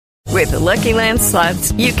With the Lucky Land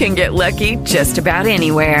Slots, you can get lucky just about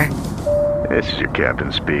anywhere. This is your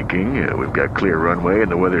captain speaking. We've got clear runway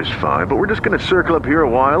and the weather's fine, but we're just going to circle up here a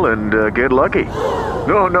while and get lucky.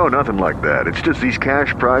 No, nothing like that. It's just these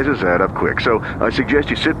cash prizes add up quick. So I suggest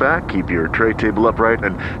you sit back, keep your tray table upright,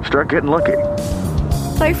 and start getting lucky.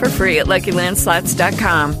 Play for free at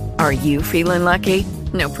LuckyLandSlots.com. Are you feeling lucky?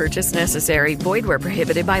 No purchase necessary. Void where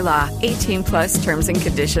prohibited by law. 18 plus terms and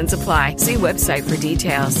conditions apply. See website for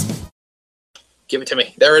details. Give it to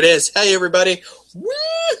me. There it is. Hey, everybody. Woo!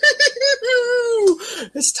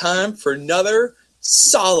 It's time for another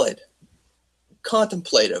solid,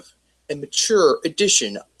 contemplative, and mature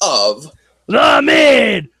edition of the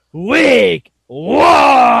Midweek War.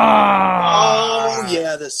 Oh,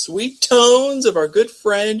 yeah, the sweet tones of our good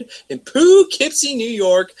friend in Poughkeepsie, New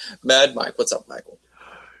York, Mad Mike. What's up, Michael?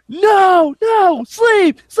 No,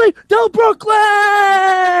 sleep, don't Brooklyn!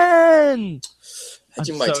 I'm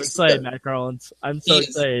so excited, Matt Carlins. I'm so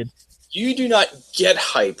excited. You do not get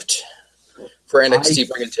hyped for NXT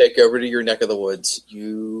bringing TakeOver to your neck of the woods.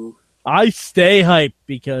 I stay hyped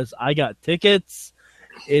because I got tickets.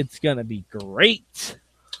 It's going to be great.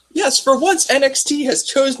 Yes, for once, NXT has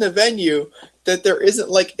chosen a venue that there isn't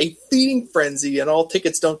like a feeding frenzy and all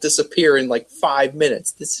tickets don't disappear in like 5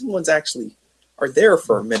 minutes. This one's actually are there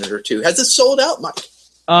for a minute or two. Has it sold out, Mike?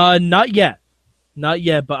 Not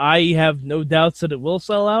yet, but I have no doubts that it will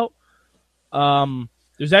sell out.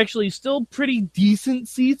 There's actually still pretty decent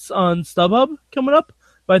seats on StubHub coming up,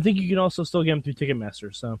 but I think you can also still get them through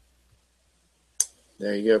Ticketmaster. So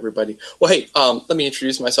there you go, everybody. Well, hey, let me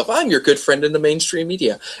introduce myself. I'm your good friend in the mainstream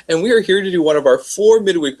media, and we are here to do one of our 4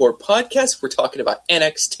 Midweek War podcasts. We're talking about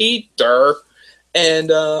NXT, and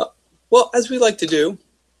well, as we like to do,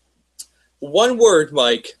 one word,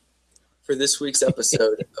 Mike, for this week's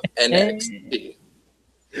episode of NXT.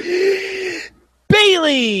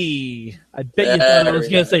 Bailey! I bet you thought I was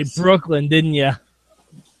going to say Brooklyn, didn't you?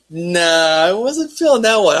 Nah, I wasn't feeling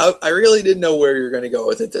that one. I really didn't know where you were going to go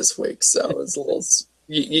with it this week, so it was a little.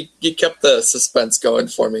 You kept the suspense going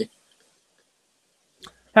for me.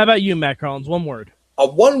 How about you, Matt Collins? One word.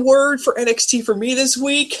 One word for NXT for me this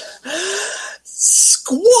week: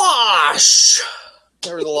 squash.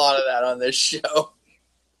 There was a lot of that on this show.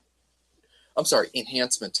 I'm sorry,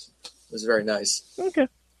 enhancement. It was very nice. Okay.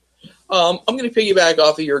 I'm going to piggyback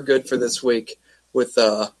off of your good for this week with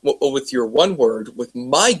your one word, with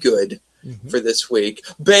my good for this week.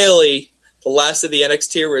 Bailey, the last of the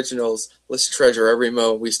NXT originals. Let's treasure every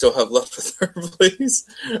moment we still have left with her, please.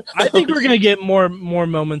 I think we're going to get more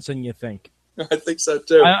moments than you think. I think so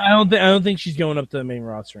too. I don't think she's going up to the main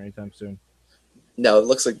roster anytime soon. No, it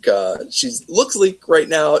looks like right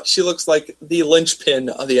now she looks like the linchpin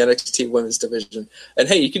of the NXT women's division. And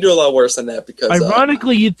hey, you can do a lot worse than that because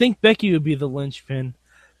ironically, you'd think Becky would be the linchpin.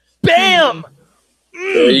 Bam!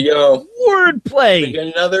 There you go. Wordplay. We get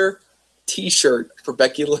another T-shirt for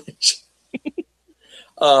Becky Lynch.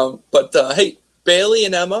 But hey, Bailey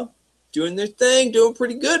and Emma doing their thing, doing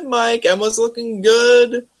pretty good, Mike. Emma's looking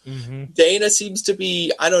good. Mm-hmm. Dana seems to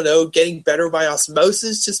be, getting better by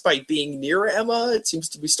osmosis just by being near Emma. It seems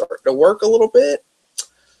to be starting to work a little bit.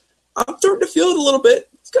 I'm starting to feel it a little bit.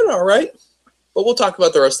 It's kind of all right. But we'll talk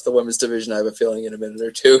about the rest of the women's division, I have a feeling, in a minute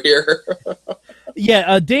or two here.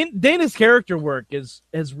 Yeah, Dana's character work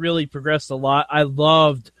has really progressed a lot. I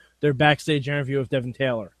loved their backstage interview with Devin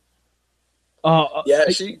Taylor.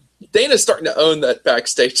 Dana's starting to own that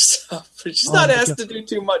backstage stuff. She's not asked to do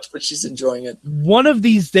too much, but she's enjoying it. One of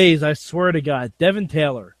these days, I swear to God, Devin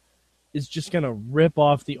Taylor is just going to rip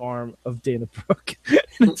off the arm of Dana Brooke. It's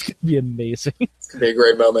going to be amazing. It's going to be a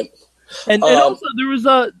great moment. And also, there was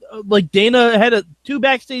Dana had 2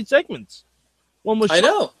 backstage segments. One was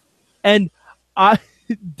know. And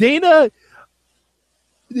Dana,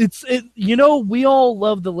 we all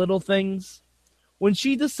love the little things. When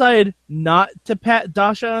she decided not to pat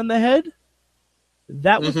Dasha on the head,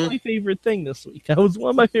 that was my favorite thing this week. That was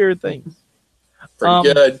one of my favorite things.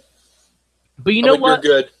 Pretty good. But you know what?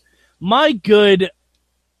 You're good. My good,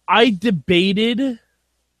 I debated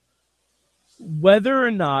whether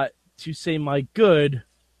or not to say my good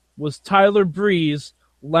was Tyler Breeze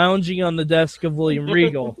lounging on the desk of William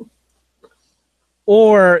Regal,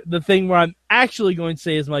 or the thing where I'm actually going to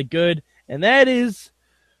say is my good, and that is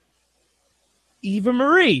Eva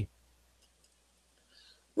Marie.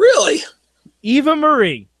 Really? Eva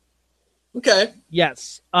Marie. Okay.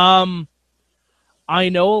 Yes. I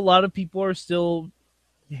know a lot of people are still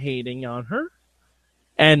hating on her.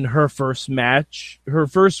 And her first match, her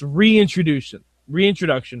first reintroduction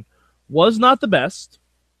was not the best,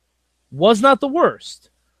 was not the worst.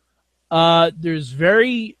 There's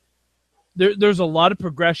a lot of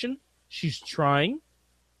progression She's trying.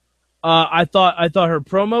 I thought her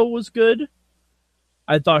promo was good.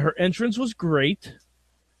 I thought her entrance was great.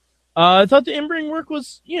 I thought the in-ring work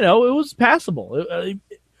was, it was passable.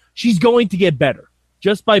 She's going to get better.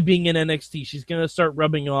 Just by being in NXT, she's going to start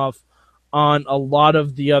rubbing off on a lot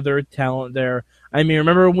of the other talent there. I mean,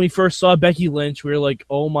 remember when we first saw Becky Lynch, we were like,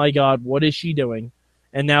 oh my God, what is she doing?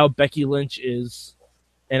 And now Becky Lynch is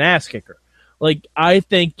an ass kicker. Like, I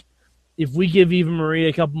think if we give Eva Marie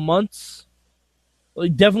a couple months,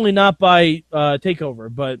 like, definitely not by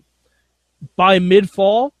TakeOver, but by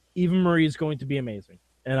mid-fall, Eva Marie is going to be amazing.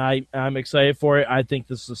 And I'm excited for it. I think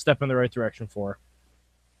this is a step in the right direction for her.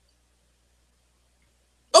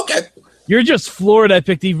 Okay. You're just floored I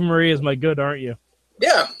picked Eva Marie as my good, aren't you?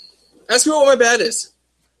 Yeah. Ask me what my bad is.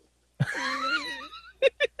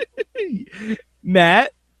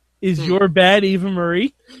 Matt, is your bad Eva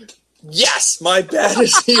Marie? Yes, my bad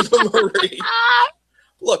is Eva Marie.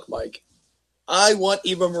 Look, Mike, I want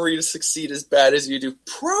Eva Marie to succeed as bad as you do.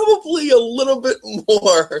 Probably a little bit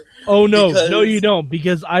more. Oh, no. No, you don't,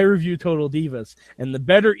 because I review Total Divas. And the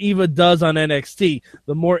better Eva does on NXT,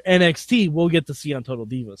 the more NXT we'll get to see on Total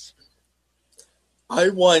Divas. I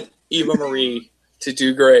want Eva Marie to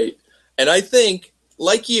do great. And I think,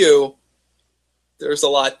 like you, there's a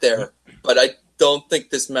lot there. But I don't think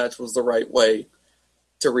this match was the right way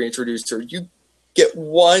to reintroduce her. You get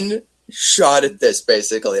one shot at this,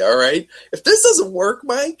 basically, all right? If this doesn't work,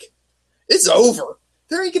 Mike, it's over.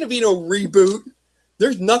 There ain't going to be no reboot.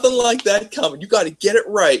 There's nothing like that coming. You got to get it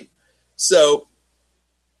right. So,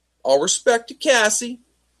 all respect to Cassie.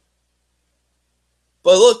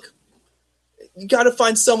 But look, you got to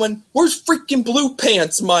find someone. Where's freaking Blue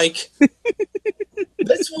Pants, Mike?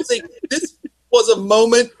 This was a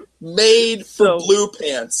moment made for Blue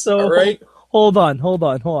Pants, all right? Hold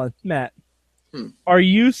on, Matt. Are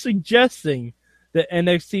you suggesting that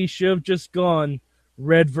NXT should have just gone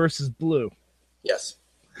red versus blue? Yes.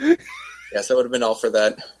 Yes, I would have been all for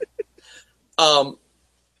that. But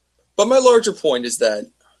my larger point is that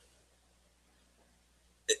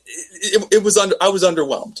I was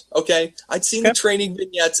underwhelmed. Okay, I'd seen the training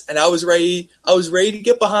vignettes and I was ready to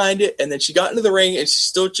get behind it. And then she got into the ring and she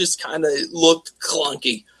still just kind of looked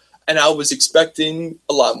clunky. And I was expecting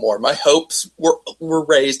a lot more. My hopes were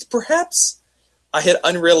raised. Perhaps I had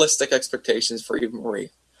unrealistic expectations for Eva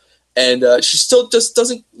Marie. And she still just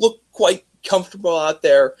doesn't look quite comfortable out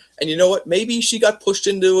there. And you know what? Maybe she got pushed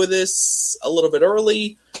into this a little bit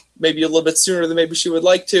early. Maybe a little bit sooner than maybe she would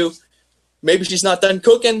like to. Maybe she's not done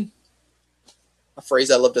cooking. A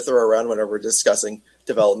phrase I love to throw around whenever we're discussing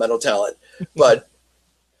developmental talent. But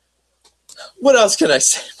what else can I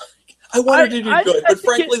say? I wanted to do good, but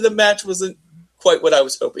frankly, the match wasn't quite what I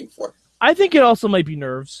was hoping for. I think it also might be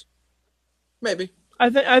nerves. Maybe. I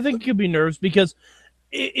think it could be nerves because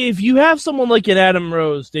if you have someone like an Adam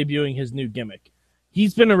Rose debuting his new gimmick,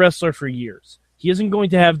 he's been a wrestler for years. He isn't going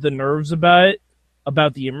to have the nerves about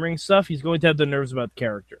the in-ring stuff. He's going to have the nerves about the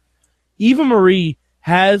character. Eva Marie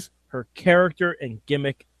has her character and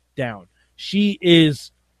gimmick down. She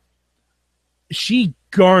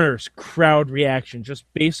garners crowd reaction just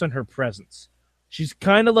based on her presence. She's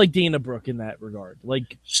kind of like Dana Brooke in that regard.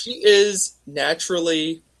 Like, she is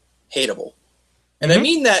naturally hateable. And I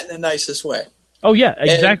mean that in the nicest way. Oh, yeah,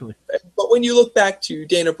 exactly. But when you look back to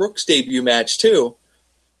Dana Brooke's debut match, too,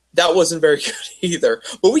 that wasn't very good either.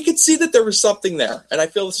 But we could see that there was something there. And I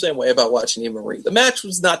feel the same way about watching Eva Marie. The match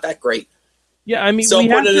was not that great. Yeah, I mean, we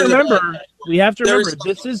have to remember,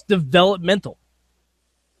 this is developmental.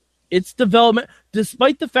 It's development.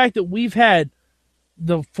 Despite the fact that we've had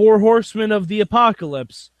the Four Horsemen of the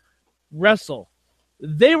Apocalypse wrestle,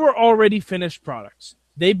 they were already finished products.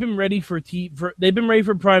 They've been ready for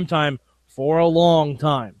prime time for a long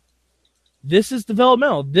time. This is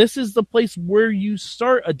developmental. This is the place where you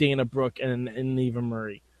start a Dana Brooke and Eva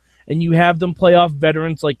Marie, and you have them play off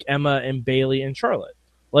veterans like Emma and Bayley and Charlotte.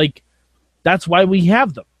 Like, that's why we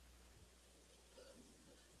have them.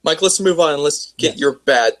 Mike, let's move on and let's get your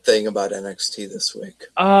bad thing about NXT this week.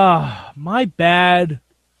 My bad.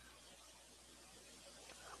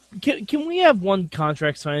 Can we have one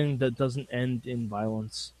contract signing that doesn't end in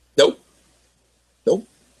violence? Nope.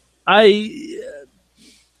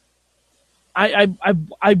 I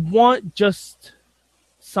want just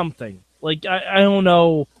something. Like, I don't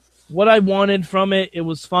know what I wanted from it. It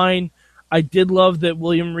was fine. I did love that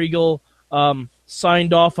William Regal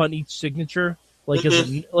signed off on each signature,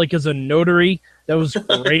 as a notary. That was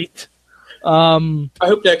great. I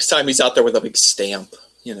hope next time he's out there with a big stamp.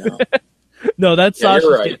 You know. No, that's Sasha's.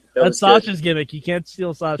 Right. That's Sasha's gimmick. You can't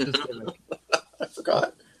steal Sasha's gimmick. I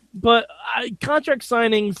forgot. But contract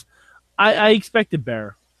signings, I expected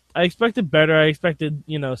better. I expected better. I expected,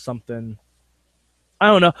 something. I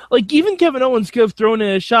don't know. Like, even Kevin Owens could have thrown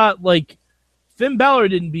in a shot like, Finn Balor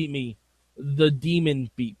didn't beat me. The Demon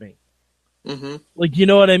beat me. Mm-hmm. Like, you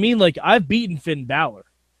know what I mean? Like, I've beaten Finn Balor.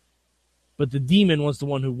 But the Demon was the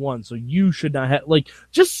one who won, so you should not have... Like,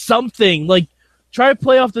 just something. Like, try to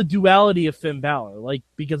play off the duality of Finn Balor. Like,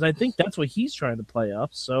 because I think that's what he's trying to play off,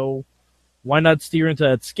 so why not steer into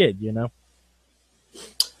that skid,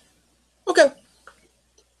 Okay.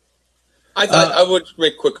 I would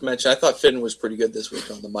make a quick mention. I thought Finn was pretty good this week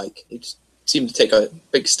on the mic. He just seemed to take a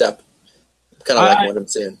big step. Kind of like what I'm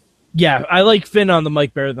saying. Yeah, I like Finn on the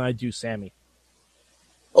mic better than I do Sammy.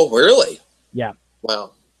 Oh, really? Yeah.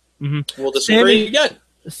 Wow. Mm-hmm. We'll disagree again.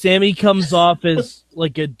 Sammy comes off as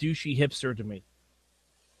like a douchey hipster to me.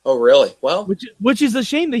 Oh, really? Well, which is a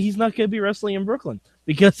shame that he's not going to be wrestling in Brooklyn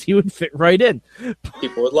because he would fit right in.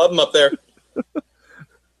 People would love him up there.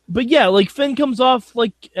 But yeah, like Finn comes off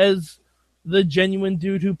like as the genuine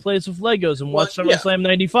dude who plays with Legos and watched SummerSlam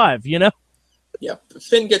 95, Yeah,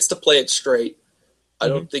 Finn gets to play it straight. I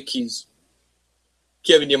don't think he's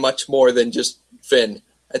giving you much more than just Finn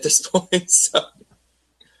at this point. So.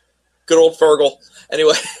 Good old Fergal.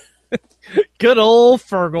 Anyway. Good old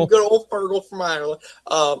Fergal. Good old Fergal from Ireland.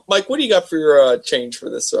 Mike, what do you got for your change for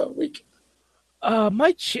this week? I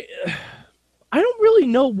don't really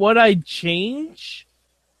know what I'd change.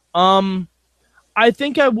 I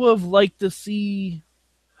think I would have liked to see...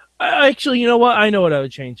 Actually, you know what? I know what I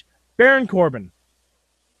would change. Baron Corbin.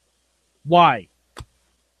 Why?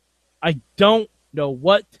 I don't know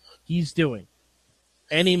what he's doing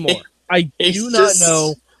anymore. I do not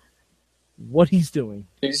know what he's doing.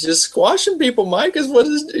 He's just squashing people, Mike, is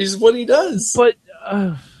what he does. But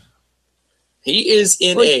he is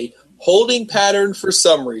in a holding pattern for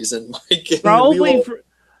some reason, Mike. Probably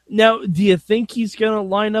now, do you think he's going to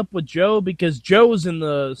line up with Joe? Because Joe's in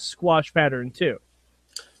the squash pattern, too.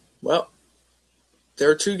 Well, there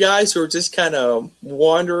are two guys who are just kind of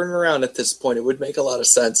wandering around at this point. It would make a lot of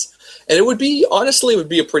sense. And it would be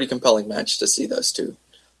a pretty compelling match to see those two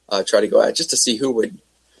try to go at, just to see who would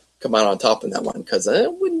come out on top in that one, because I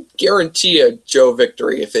wouldn't guarantee a Joe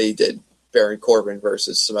victory if they did Baron Corbin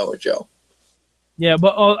versus Samoa Joe. Yeah, but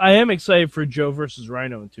I am excited for Joe versus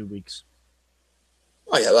Rhino in 2 weeks.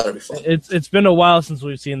 Oh yeah, that'll be fun. It's been a while since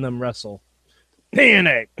we've seen them wrestle.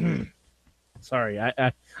 Panic. Sorry,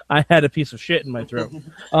 I had a piece of shit in my throat.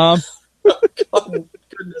 Oh,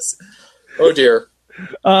 goodness. Oh dear.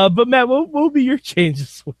 But Matt, what will be your change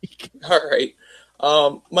this week? All right.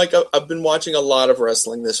 Mike, I've been watching a lot of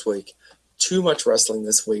wrestling this week. Too much wrestling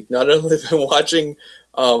this week. Not only have I been watching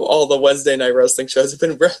all the Wednesday night wrestling shows, I've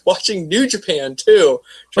been watching New Japan too,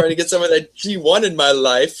 trying to get some of that G1 in my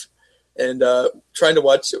life, and trying to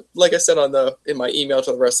watch, like I said in my email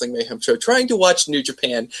to the Wrestling Mayhem show, trying to watch New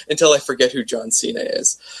Japan until I forget who John Cena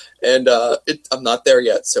is, and I'm not there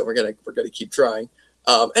yet, so we're gonna keep trying.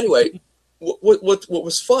 Anyway, what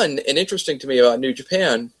was fun and interesting to me about New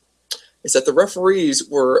Japan is that the referees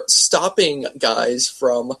were stopping guys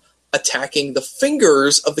from attacking the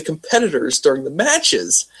fingers of the competitors during the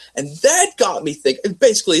matches. And that got me thinking,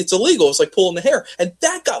 basically it's illegal, it's like pulling the hair. And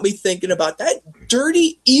that got me thinking about that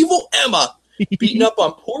dirty, evil Emma beating up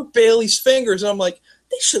on poor Bayley's fingers. And I'm like,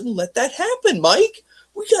 they shouldn't let that happen, Mike.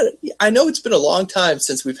 I know it's been a long time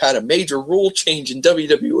since we've had a major rule change in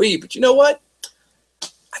WWE, but you know what?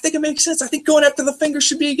 I think it makes sense. I think going after the fingers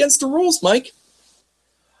should be against the rules, Mike.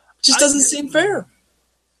 Just doesn't seem fair.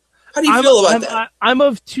 How do you feel about that? I'm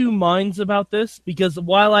of two minds about this, because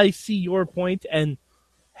while I see your point, and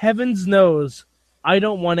heavens knows I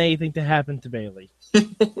don't want anything to happen to Bayley,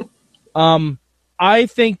 I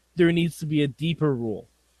think there needs to be a deeper rule.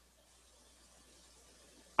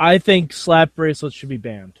 I think slap bracelets should be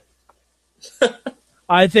banned.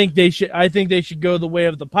 I think they should go the way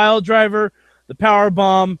of the pile driver, the power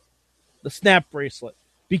bomb, the snap bracelet.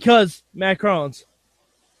 Because, Matt Collins,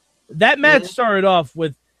 that match started off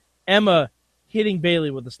with Emma hitting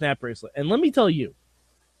Bayley with a snap bracelet. And let me tell you,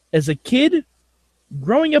 as a kid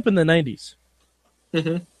growing up in the 90s,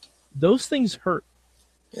 those things hurt.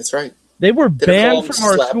 That's right. They were banned from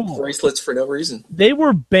our school. Bracelets for no reason. They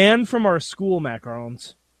were banned from our school, Matt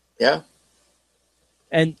Collins. Yeah.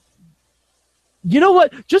 And you know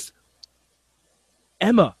what? Just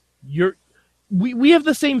Emma, we have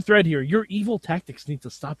the same thread here. Your evil tactics need to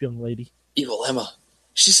stop, young lady. Evil Emma.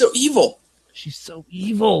 She's so evil. She's so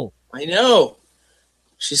evil. I know.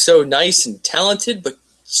 She's so nice and talented, but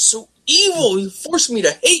so evil. You forced me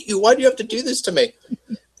to hate you. Why do you have to do this to me?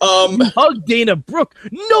 Hug Dana Brooke.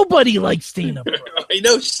 Nobody likes Dana Brooke. I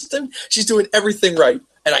know. She's doing everything right,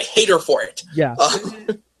 and I hate her for it. Yeah.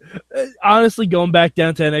 Honestly, going back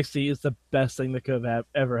down to NXT is the best thing that could have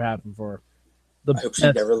ever happened for her. I hope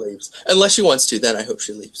she never leaves, unless she wants to. Then I hope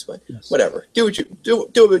she leaves. But whatever, do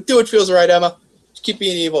what feels right, Emma. Just keep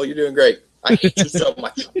being evil. You're doing great. I hate you so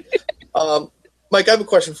much. Mike, I have a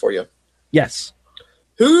question for you. Yes.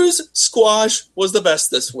 Whose squash was the best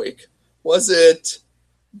this week? Was it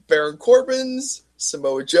Baron Corbin's,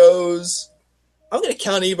 Samoa Joe's? I'm going to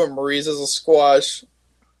count Eva Marie's as a squash,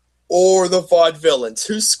 or the Vaudevillains.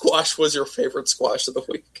 Whose squash was your favorite squash of the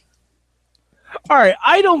week? All right,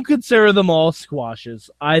 I don't consider them all squashes.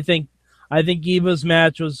 I think Eva's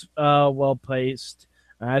match was well paced.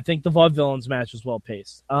 I think the Vaudevillains match was well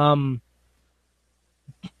paced. I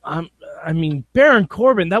mean, Baron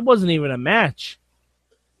Corbin, that wasn't even a match.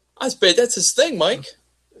 That's his thing, Mike.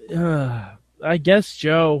 I guess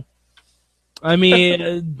Joe. I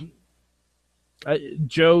mean,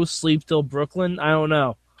 Joe sleep till Brooklyn. I don't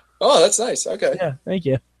know. Oh, that's nice. Okay. Yeah, thank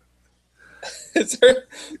you. Is there...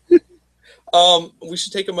 we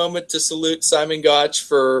should take a moment to salute Simon Gotch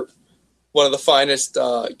for one of the finest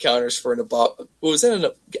counters for getting out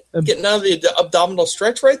of the abdominal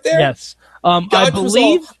stretch right there? Yes. I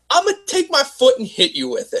believe... I'm going to take my foot and hit you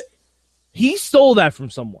with it. He stole that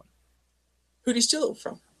from someone. Who did he steal it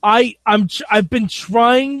from? I've been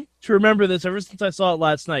trying to remember this ever since I saw it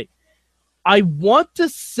last night. I want to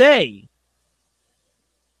say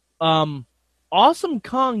Awesome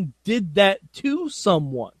Kong did that to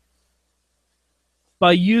someone.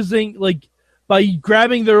 By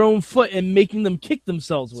grabbing their own foot and making them kick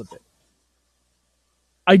themselves with it.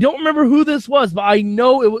 I don't remember who this was, but I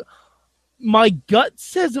know it was. My gut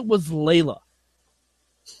says it was Layla.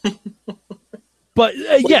 But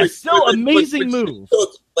still amazing move.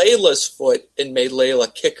 Took Layla's foot and made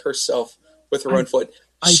Layla kick herself with her own foot.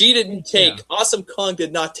 Awesome Kong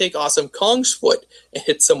did not take Awesome Kong's foot and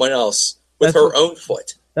hit someone else with her own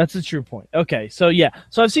foot. That's a true point. Okay, so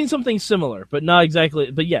I've seen something similar, but not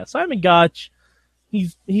exactly. But yeah, Simon Gotch,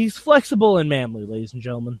 he's flexible and manly, ladies and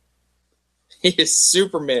gentlemen. He is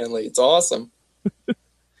super manly. It's awesome.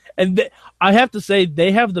 And I have to say,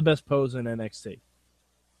 they have the best pose in NXT.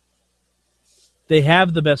 They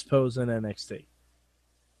have the best pose in NXT.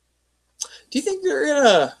 Do you think they're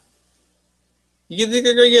gonna? You think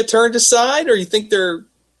they're gonna get turned aside, or you think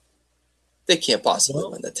they can't possibly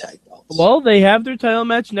win the tag belts? Well, they have their title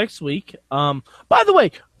match next week. By the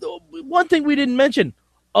way, one thing we didn't mention: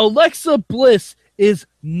 Alexa Bliss is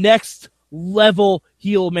next level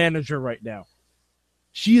heel manager right now.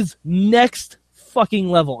 She is next fucking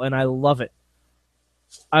level, and I love it.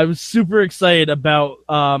 I was super excited about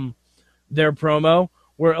their promo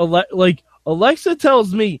where Alexa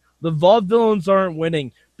tells me the Vaudevillains aren't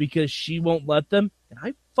winning because she won't let them, and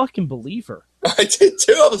I fucking believe her. I did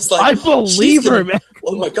too. I was like, I believe her, man.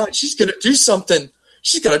 Oh my god, she's gonna do something.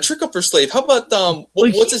 She's gonna trick up her slave. How about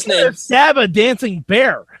what's his name? Stab a dancing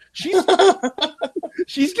bear. She's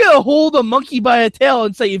gonna hold a monkey by a tail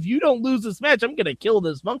and say, "If you don't lose this match, I'm gonna kill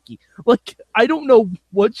this monkey." Like, I don't know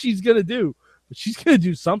what she's gonna do, but she's gonna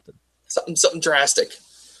do something. Something drastic.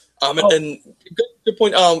 And good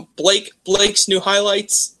point. Blake's new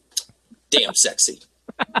highlights. Damn sexy.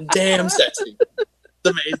 Damn sexy. It's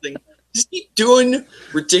amazing. Just keep doing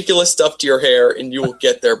ridiculous stuff to your hair, and you will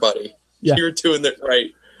get there, buddy. Yeah. You're doing it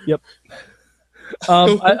right. Yep.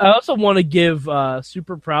 I also want to give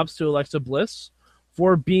super props to Alexa Bliss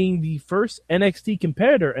for being the first NXT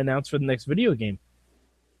competitor announced for the next video game.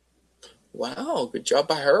 Wow, good job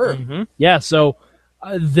by her. Mm-hmm. Yeah, so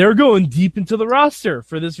they're going deep into the roster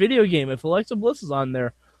for this video game. If Alexa Bliss is on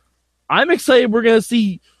there, I'm excited we're going to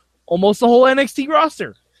see almost the whole NXT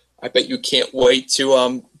roster. I bet you can't wait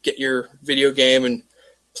to get your video game and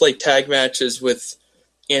play tag matches with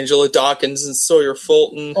Angela Dawkins and Sawyer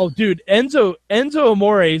Fulton. Oh, dude, Enzo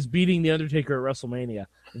Amore is beating The Undertaker at WrestleMania.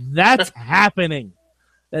 That's happening.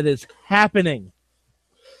 That is happening.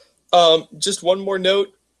 Just one more note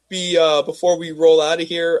before we roll out of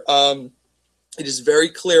here. It is very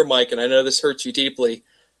clear, Mike, and I know this hurts you deeply,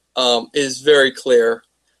 it is very clear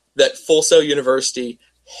that Full Sail University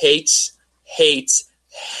hates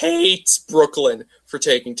Brooklyn for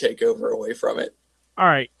taking TakeOver away from it. All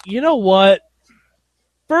right, you know what?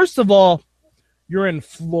 First of all, you're in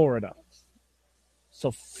Florida.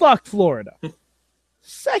 So fuck Florida.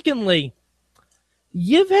 Secondly,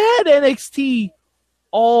 you've had NXT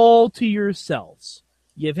all to yourselves.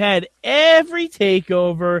 You've had every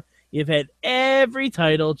takeover. You've had every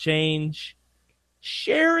title change.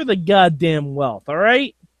 Share the goddamn wealth, all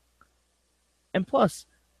right? And plus,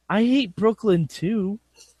 I hate Brooklyn too.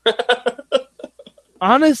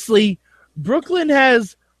 Honestly, Brooklyn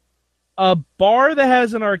has a bar that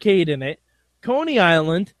has an arcade in it, Coney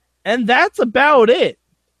Island, And that's about it.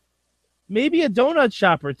 Maybe a donut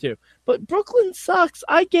shop or two. But Brooklyn sucks.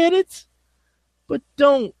 I get it. But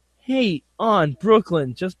don't hate on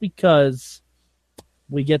Brooklyn just because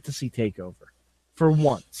we get to see TakeOver. For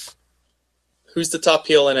once. Who's the top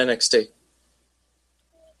heel in NXT?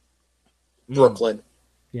 Brooklyn.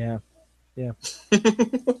 Yeah. All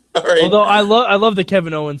right. Although I love that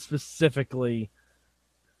Kevin Owens specifically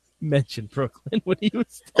mentioned Brooklyn when he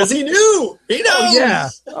was because he knew. He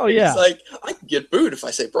knows. Oh yeah. He's like, I can get booed if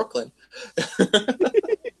I say Brooklyn.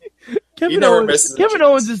 Kevin Owens is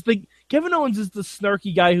the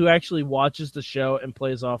snarky guy who actually watches the show and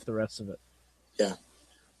plays off the rest of it. Yeah.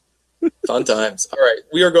 Fun times. All right.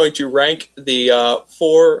 We are going to rank the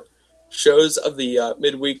 4 shows of the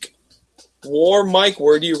midweek war. Mike,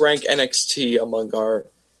 where do you rank NXT among our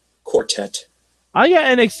quartet? I got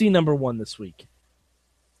NXT number 1 this week.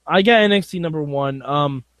 I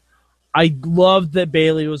loved that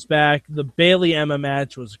Bayley was back. The Bayley Emma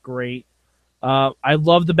match was great. I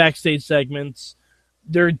love the backstage segments.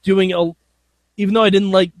 They're doing even though I didn't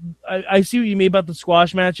like, I see what you mean about the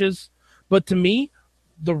squash matches, but to me,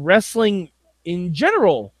 the wrestling in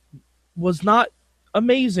general was not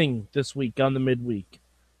amazing this week on the midweek.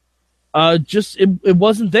 It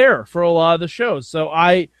wasn't there for a lot of the shows. So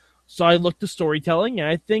I looked to storytelling, and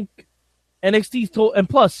I think NXT and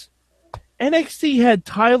plus NXT had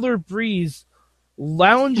Tyler Breeze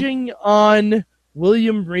lounging on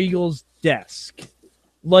William Regal's desk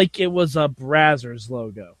like it was a Brazzers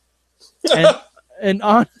logo. And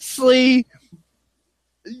honestly,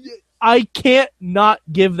 I can't not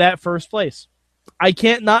give that first place. I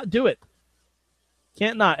can't not do it.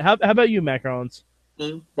 Can't not. How about you, Mac Rollins?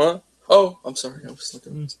 What? Oh, I'm sorry. I was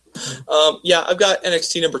looking. Yeah, I've got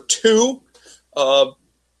NXT number 2.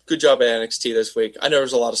 Good job at NXT this week. I know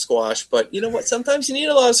there's a lot of squash, but you know what? Sometimes you need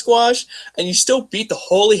a lot of squash, and you still beat the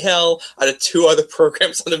holy hell out of 2 other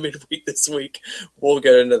programs on the midweek this week. We'll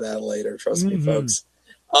get into that later. Trust me, folks.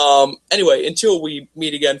 Anyway, until we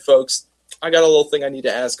meet again, folks, I got a little thing I need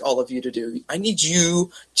to ask all of you to do. I need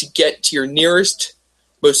you to get to your nearest,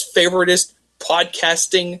 most favoritist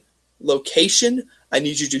podcasting location. I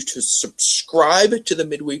need you to subscribe to the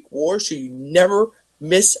Midweek War so you never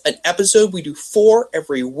miss an episode. We do 4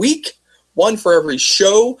 every week, 1 for every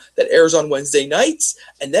show that airs on Wednesday nights,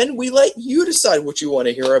 and then we let you decide what you want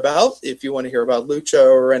to hear about. If you want to hear about Lucha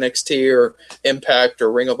or NXT or Impact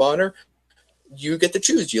or Ring of Honor, you get to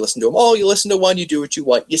choose. You listen to them all, you listen to one, you do what you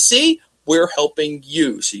want. You see, we're helping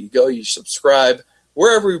you. So you go, you subscribe,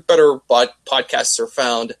 wherever better podcasts are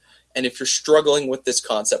found. And if you're struggling with this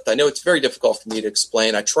concept, I know it's very difficult for me to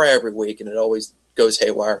explain. I try every week, and it always goes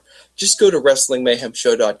haywire. Just go to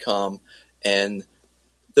WrestlingMayhemShow.com, and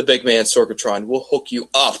the big man Sorgatron will hook you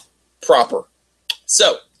up proper.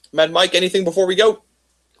 So, Mad Mike, anything before we go?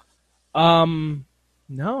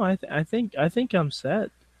 No, I think I'm set.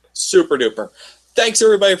 Super duper. Thanks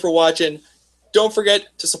everybody for watching. Don't forget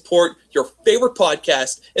to support your favorite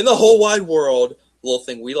podcast in the whole wide world, a little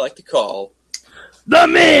thing we like to call the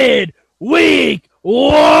Midweek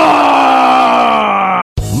War!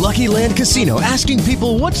 Lucky Land Casino, asking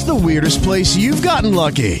people, what's the weirdest place you've gotten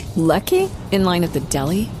lucky? Lucky? In line at the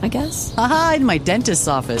deli, I guess? Aha, in my dentist's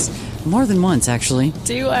office. More than once, actually.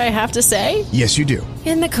 Do I have to say? Yes, you do.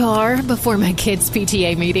 In the car before my kids'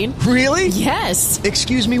 PTA meeting. Really? Yes.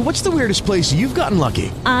 Excuse me, what's the weirdest place you've gotten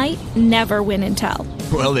lucky? I never win and tell.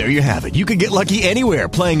 Well, there you have it. You can get lucky anywhere,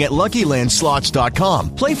 playing at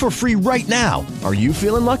LuckyLandSlots.com. Play for free right now. Are you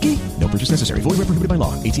feeling lucky? No purchase necessary. Void where prohibited by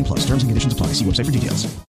law. 18+. Terms and conditions apply. See website for details.